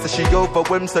eyes, so she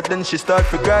overwhelmed, so then she start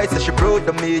to cry. So she proud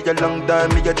of me, a long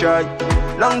time me a try.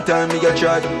 Long time me a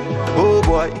try. Oh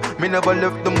boy, me never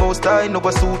left the most high. No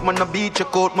a suit, man a beat,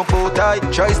 check out my bow tie.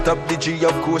 Try stop the G,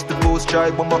 of course the post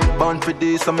try. But my born for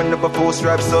this, I'm never post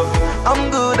stripes. So I'm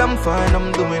good, I'm fine,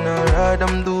 I'm doing alright,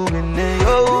 I'm doing it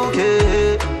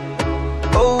okay.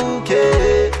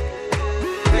 Okay.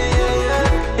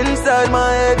 Inside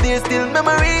my head there's still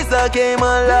memories I came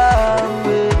a long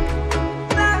way.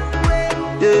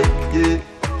 Yeah.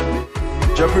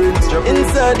 Prince.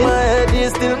 Inside my head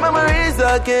there's still memories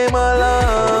I came a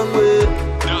long way.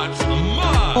 That's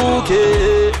mine.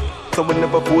 Okay. Someone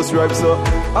never post rhymes, so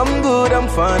I'm good, I'm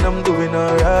fine, I'm doing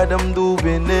alright, I'm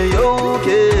doing it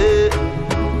okay.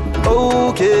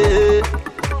 Okay.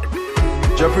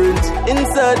 Prince.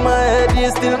 Inside my head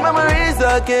there's still memories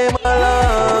I came a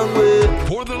long way.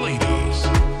 For the ladies,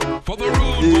 for the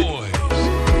rude boys.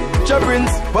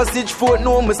 Prince, passage 4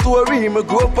 know my story. Me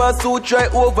grew up as so try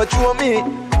overthrow me.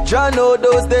 Jah know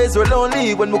those days were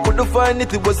lonely. When we couldn't find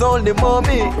it, it was only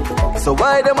mommy. So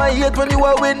why them I hate when you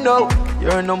are with now?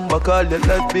 Your number call your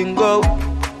life bingo.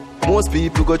 Most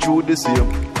people go through the same.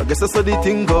 I guess that's how the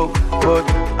thing go. But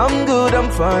I'm good, I'm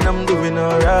fine, I'm doing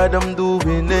alright, I'm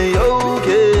doing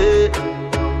okay.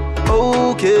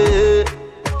 Okay.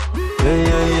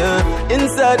 Yeah.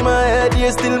 Inside my head,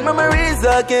 yeah, still memories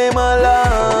I came a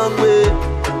long way.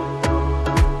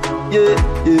 Yeah.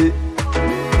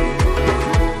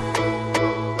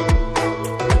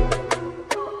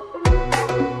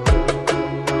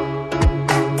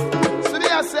 So they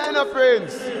are saying up,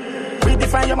 friends.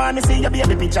 From your man, me see your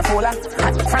baby picture fuller.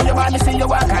 From your man, me see your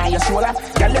walk on your shoulder.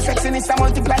 Girl, your sexiness a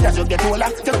multiply as you get older.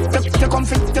 You come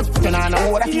fit, you know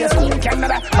no water. Here's school,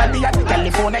 Canada, body at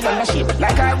California, you're no shit.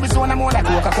 Like Arizona, more like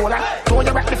Coca-Cola. Told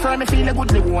you back the firm, me feel a good,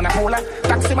 they wanna cola.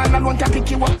 Taxi man alone can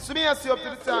pick you up. So me ask you up to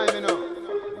the time, you know.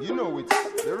 You know it's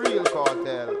the real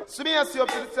cartel. So me ask you up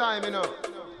to the time, you know.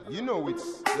 You know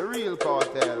it's the real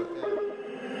cartel.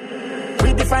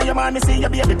 From your man, me see your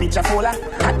baby picture fuller.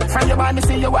 From your man, me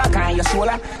see your walk on your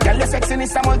shoulder. Girl, your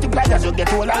sexiness a multiply as you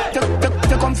get older. You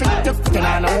come fit, you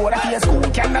know no water. Here's school,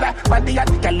 Canada, body at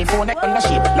California, on the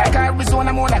ship. Like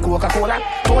Arizona, more like Coca-Cola.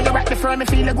 Told you back the firm, me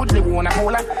feel a good, they wanna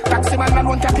cola. Taxi man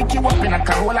alone can pick you up in a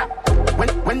Corolla.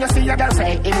 When you see your girl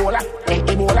say Ebola,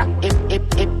 Ebola.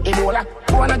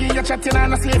 Wanna give you chatting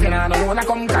and a slaving and I wanna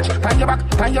come catch. Pan your back,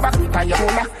 pan your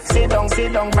shoulder. Sit down,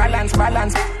 balance.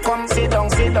 Come sit down,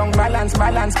 balance.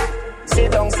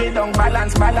 Sit down,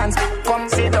 balance. Come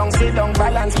sit down,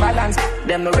 balance.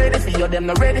 Them no ready for you, them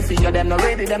no ready for you, them no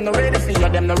ready for you,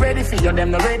 them no ready for you, them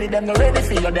no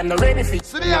ready for you.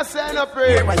 So they are saying up,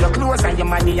 friends. Here are your clothes and your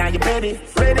money and your ready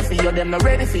for you, them no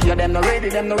ready for you, them no ready for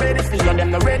you,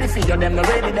 them no ready for you, them no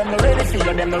ready for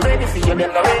you, them no ready.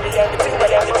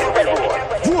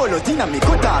 Everything. Roll out in a me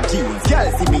cut off jeans.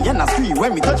 Girl see me and a scream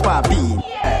when me touch my beat.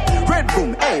 Red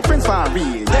boom, hey, friends for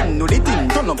real. Them know the thing,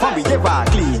 turn up and we ever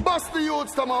clean. Bust the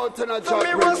youths come out in a job.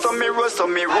 So me roll.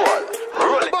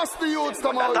 Roll it. Bust the youths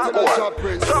come out in a job.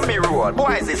 So me roll.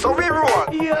 Boys, it's so we roll.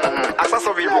 Yeah.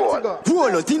 So we roll.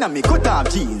 Roll out in a me cut off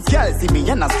jeans. Girl see me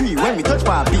and a scream when me touch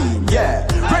my beat. Yeah.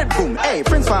 Red boom, hey,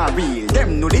 friends for real.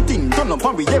 Them know the thing, turn up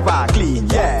and we ever clean.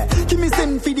 Yeah. Give me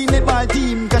send for the netball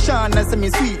team. Kashana say me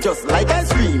sweet just like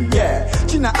ice cream. Yeah.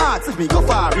 China asks if me go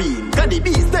far in. Got the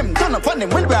beast, them turn up on them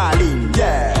when rolling.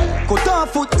 Yeah. Cut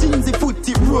off foot jeans, the foot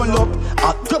it roll up.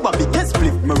 At grab a big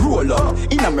split, me roll up.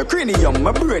 In a me cranium,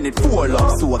 my brain it fall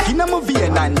up. So I in a my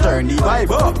vein and turn the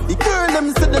vibe up. The girl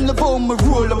them say them love how me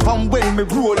roll up. And when me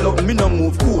roll up, me no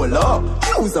move cool up.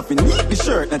 Shoes off and neat the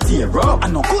shirt and tear up. I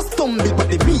no custom bit, but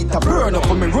the beat a burn up.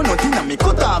 When me run out in a me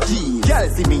cut off jeans. Girl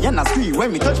see me and a scream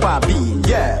when me touch my beat.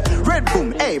 Yeah. Red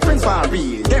boom, hey, friends for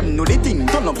real. Them know the thing,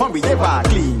 turn up and we ever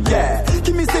clean. Yeah.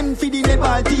 Give me send for the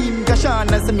netball team.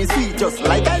 Kashana say me sweet just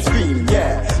like ice cream.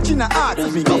 Yeah. China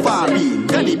asks me go far in.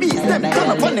 Got the beast, them turn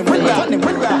up on them when we're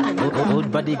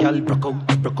Good body girl, broke out.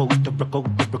 Good body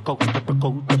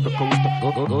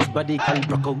girl,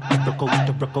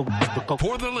 broke out.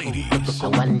 For the ladies. So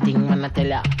one thing when I tell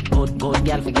ya, good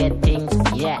girl forget things.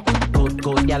 Yeah, good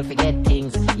girl forget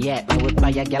things. Yeah, I would buy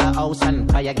a girl a house and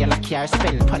buy a girl a car,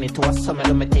 spend money to a summer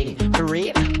do my thing. For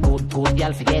real, good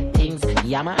girl forget things.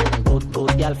 Yeah man, good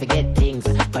girl forget things.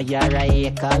 Buy a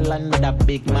acre land with a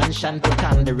big mansion, put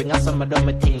on the ring of summer do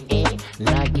my thing.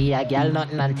 Nah give a girl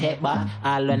nothing and take back.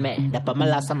 All when me, that put my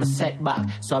last I'm a setback.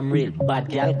 Some real bad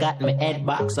girl got me head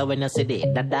back. So when you see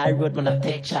that road when I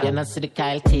take shot, you know see the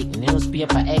Kyle take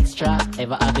newspaper extra.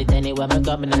 Ever have it anywhere me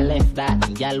go me no left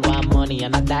that. Girl want money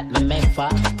and that me make for.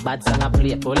 Bad song I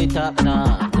play, pull it up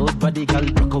now. Good body girl,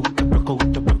 broke out. Good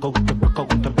body girl, broke out.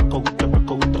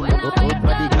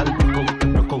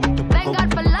 Thank God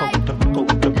for life.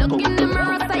 Look in the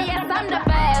mirror, say yes, I'm the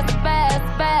best.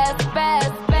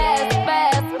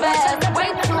 Way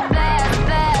too blessed.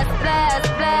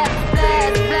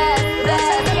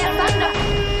 Yes, I'm the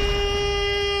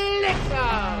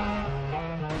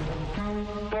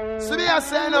So they are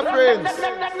saying up, friends.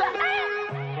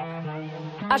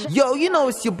 Yo, you know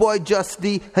it's your boy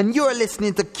Justy, and you're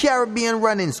listening to Caribbean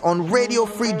Runnings on Radio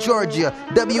Free Georgia,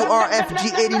 WRFG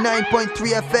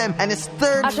 89.3 FM, and it's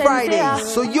third Fridays,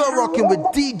 so you're rocking with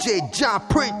DJ Ja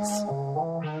Prince.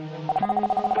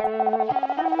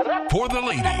 For the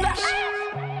ladies.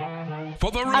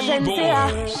 For the rude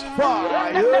boys.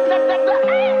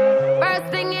 First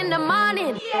thing in the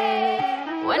morning,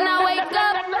 when I wake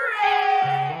up,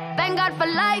 thank God for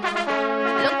life.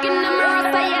 Look in the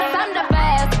mirror, say yes, I'm the best.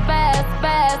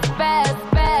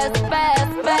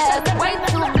 Way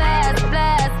too blessed.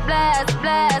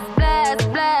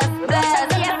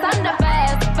 Yes, I'm the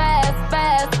best.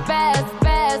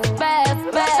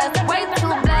 Way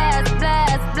too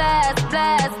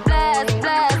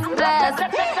blessed.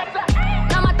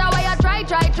 No matter what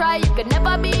you try, you could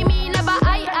never be me.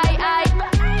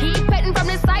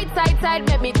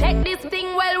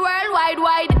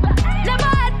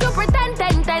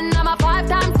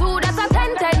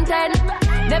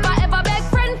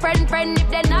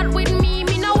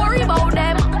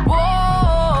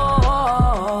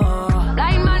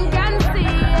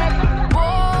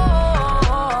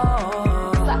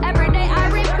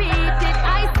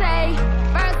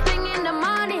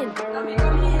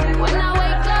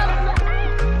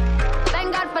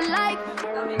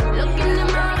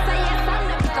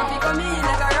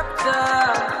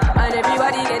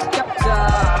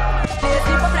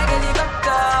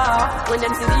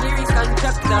 see the lyrics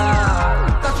constructor.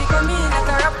 Coffee come in like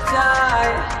a raptor,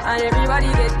 and everybody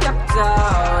get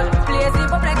captured. Blaze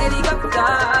it up like a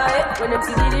helicopter, when them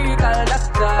see the lyrical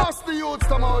doctor. Bust the youths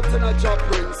come out in a job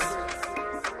prince.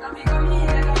 Coffee come in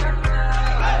like a raptor.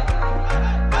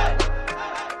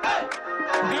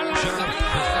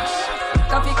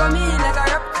 Coffee come in like a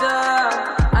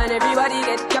raptor, and everybody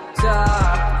get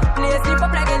captured. Blaze it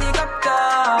up like a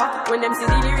helicopter, when them see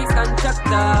the lyrics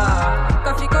constructor.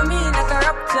 Coffee come in like a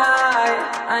raptor,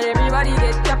 and everybody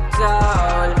get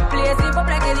captured. Blaze it up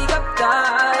like a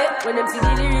helicopter, when them see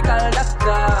the lyrical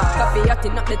doctor. Coffee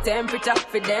acting up the temperature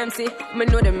for them, see. Me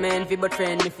know the man fi but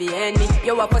friend me fi enemy.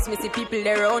 Yo, of course me see people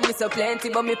there around me so plenty,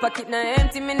 but me pocket na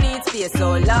empty, me need space.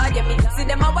 So Lord, yeah, me see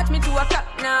them a watch me 2 o'clock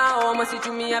now. Must see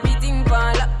through me a beating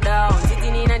for lockdown.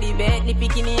 Sitting in a the bed, the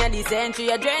bikini a the century.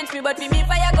 A drench me, but for me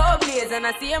fire go blaze. And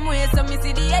I see him way, so me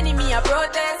see the enemy a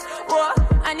protest. Whoa,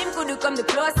 and him could come the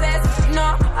closest.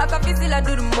 No, I coffee still I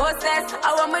do the mostest.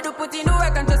 I want me to put in the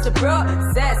work and just the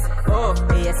process. Oh,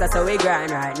 yes, that's how we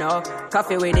grind right now.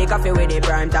 Coffee with the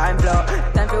prime time flow.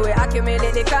 Time for we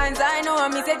accumulate the kinds I know.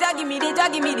 And me say, give me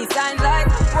the signs like,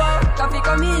 whoa, coffee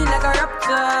come in like a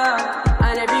raptor,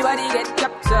 and everybody get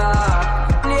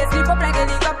captured. Play sleep up like a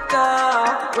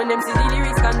helicopter, when them see the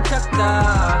lyrics constructor.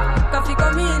 Coffee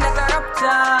come in like a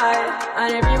raptor,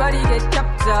 and everybody get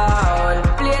captured.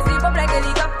 Play sleep up like a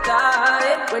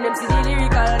helicopter, when them see the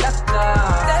lyrical doctor.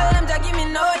 Tell them to give me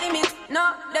no limit.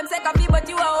 No, them say coffee but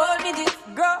you a whole midget.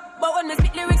 Girl, but when me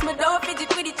spit lyrics me don't fidget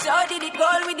with it. Show did it,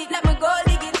 goal with it, let me go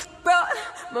dig it. Bro,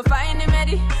 me find him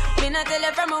ready. Me not tell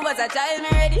you from me was a child, me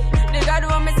ready. The God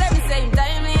want me say me same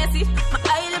time, me see. My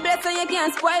eye blessed so you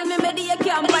can't spoil me, baby, you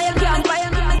can't spoil me.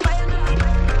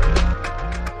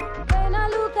 When I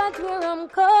look at where I'm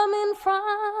coming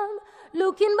from,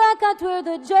 looking back at where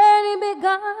the journey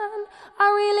began, I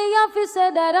really have to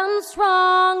say that I'm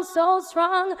strong, so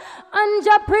strong. And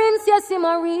Ja Prince, yes, I'm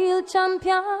a real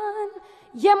champion.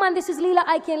 Yeah, man, this is Lila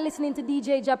Iken listening to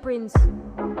DJ Ja Prince.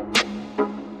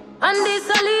 And this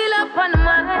a Lila on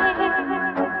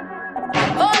mine.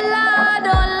 Oh Lord,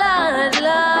 Lord.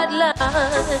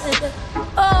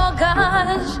 Oh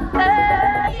gosh,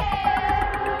 hey.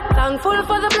 Thankful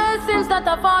for the blessings that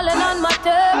are falling on my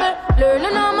table.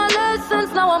 Learning all my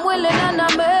lessons, now I'm willing and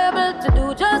I'm able to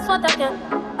do just what I can.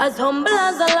 As humble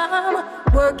as a lamb,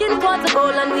 working towards a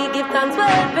goal, and we give thanks for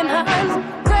helping hands.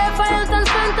 Pray for health and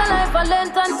strength, a life for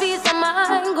length and peace of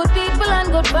mind. Good people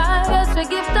and good vibes, we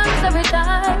give thanks every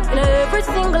time. In every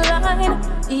single line,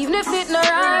 even if it no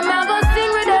rhyme, I go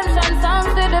sing redemption songs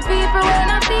to the people when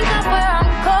I think of where I'm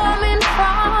coming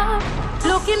from.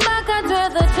 Looking back at where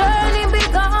the journey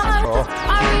began,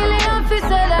 I really have to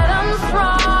say that I'm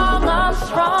strong.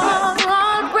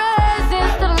 All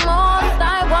praises to the most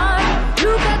I want.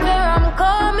 Look at where I'm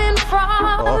coming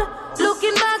from.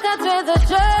 Looking back at where the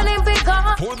journey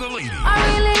began, for the ladies, I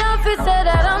really have to say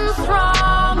that I'm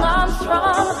strong.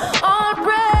 All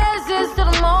praises to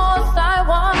the most I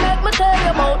want. Make me tell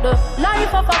you about the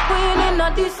life of a queen in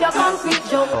a this your concrete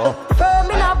jungle. Firm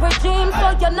in a regime, so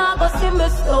you're not gonna see me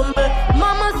stumble.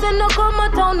 Mama said no come a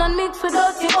town and mix with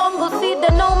dirty humble. See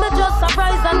they know me just a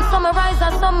rise and summarize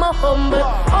and some a humble.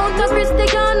 Out of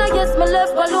Christiana, yes, me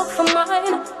left go look for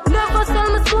mine. Never sell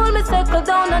my soul, me settle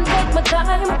down and take my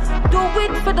time. Do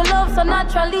it for the love, so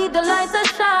naturally the lights that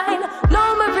shine.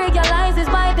 Now me realize it's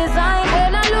by design.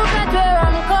 When I look at where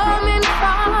I'm coming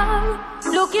from,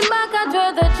 looking back at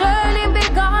where the journey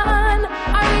began,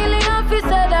 I really have to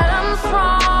say that I'm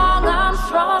strong.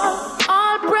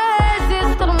 All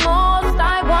praises to the most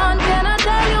I want. Can I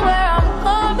tell you where I'm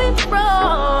coming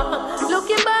from?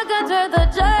 Looking back at where the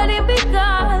journey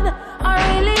began, I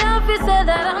really have to say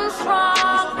that I'm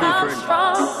strong.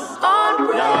 All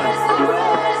praises.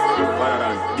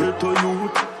 Get to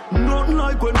youth, nothing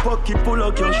like when pocket full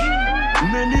of cash.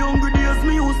 Many hungry days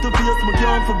me used to face, me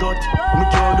can't forget. Me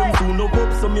call them soon up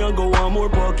up, so me a go one more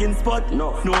parking spot.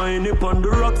 No I ain't up on the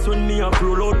rocks when me a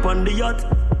roll out on the yacht.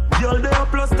 Girl they a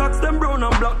plus tax, them brown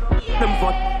and black, them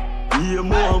fat. Yeah,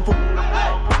 more for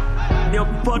them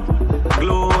fat.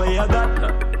 Glow I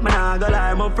got, man I go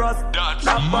lie my frost.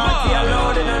 That party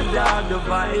alone in a dog, the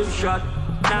vibe shot.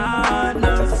 Nah.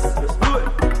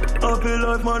 Happy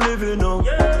life man living now.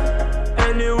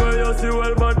 Anywhere you see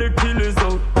well, but the kill is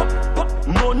out.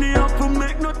 Money up to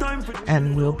make no time for.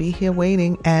 And we'll be here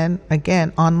waiting, and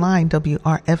again online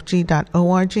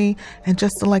wrfg.org, and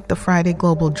just select the Friday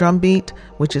Global Drum Beat,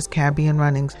 which is Caribbean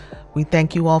Runnings. We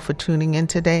thank you all for tuning in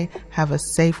today. Have a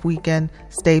safe weekend.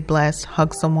 Stay blessed.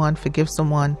 Hug someone. Forgive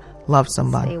someone. Love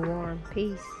somebody. Stay warm.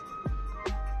 Peace.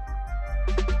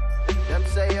 Them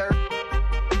say her.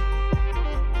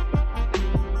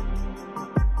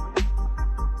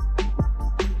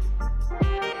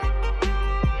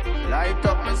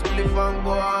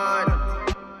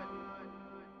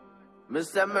 Me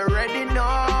say me ready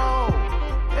now.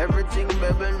 Everything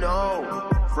baby know.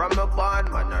 From a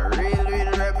bond man, a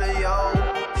real rebel yo.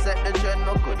 Set the trend,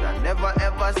 me coulda never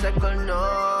ever second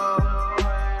no.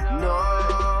 No,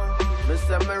 me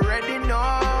say me ready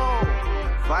now.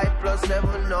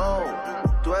 5+7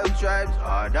 no. 12 tribes,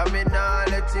 harder me nah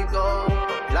let it go.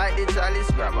 Like the Charlie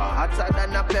Scrabber, hotter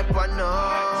than a pepper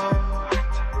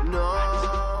no. No.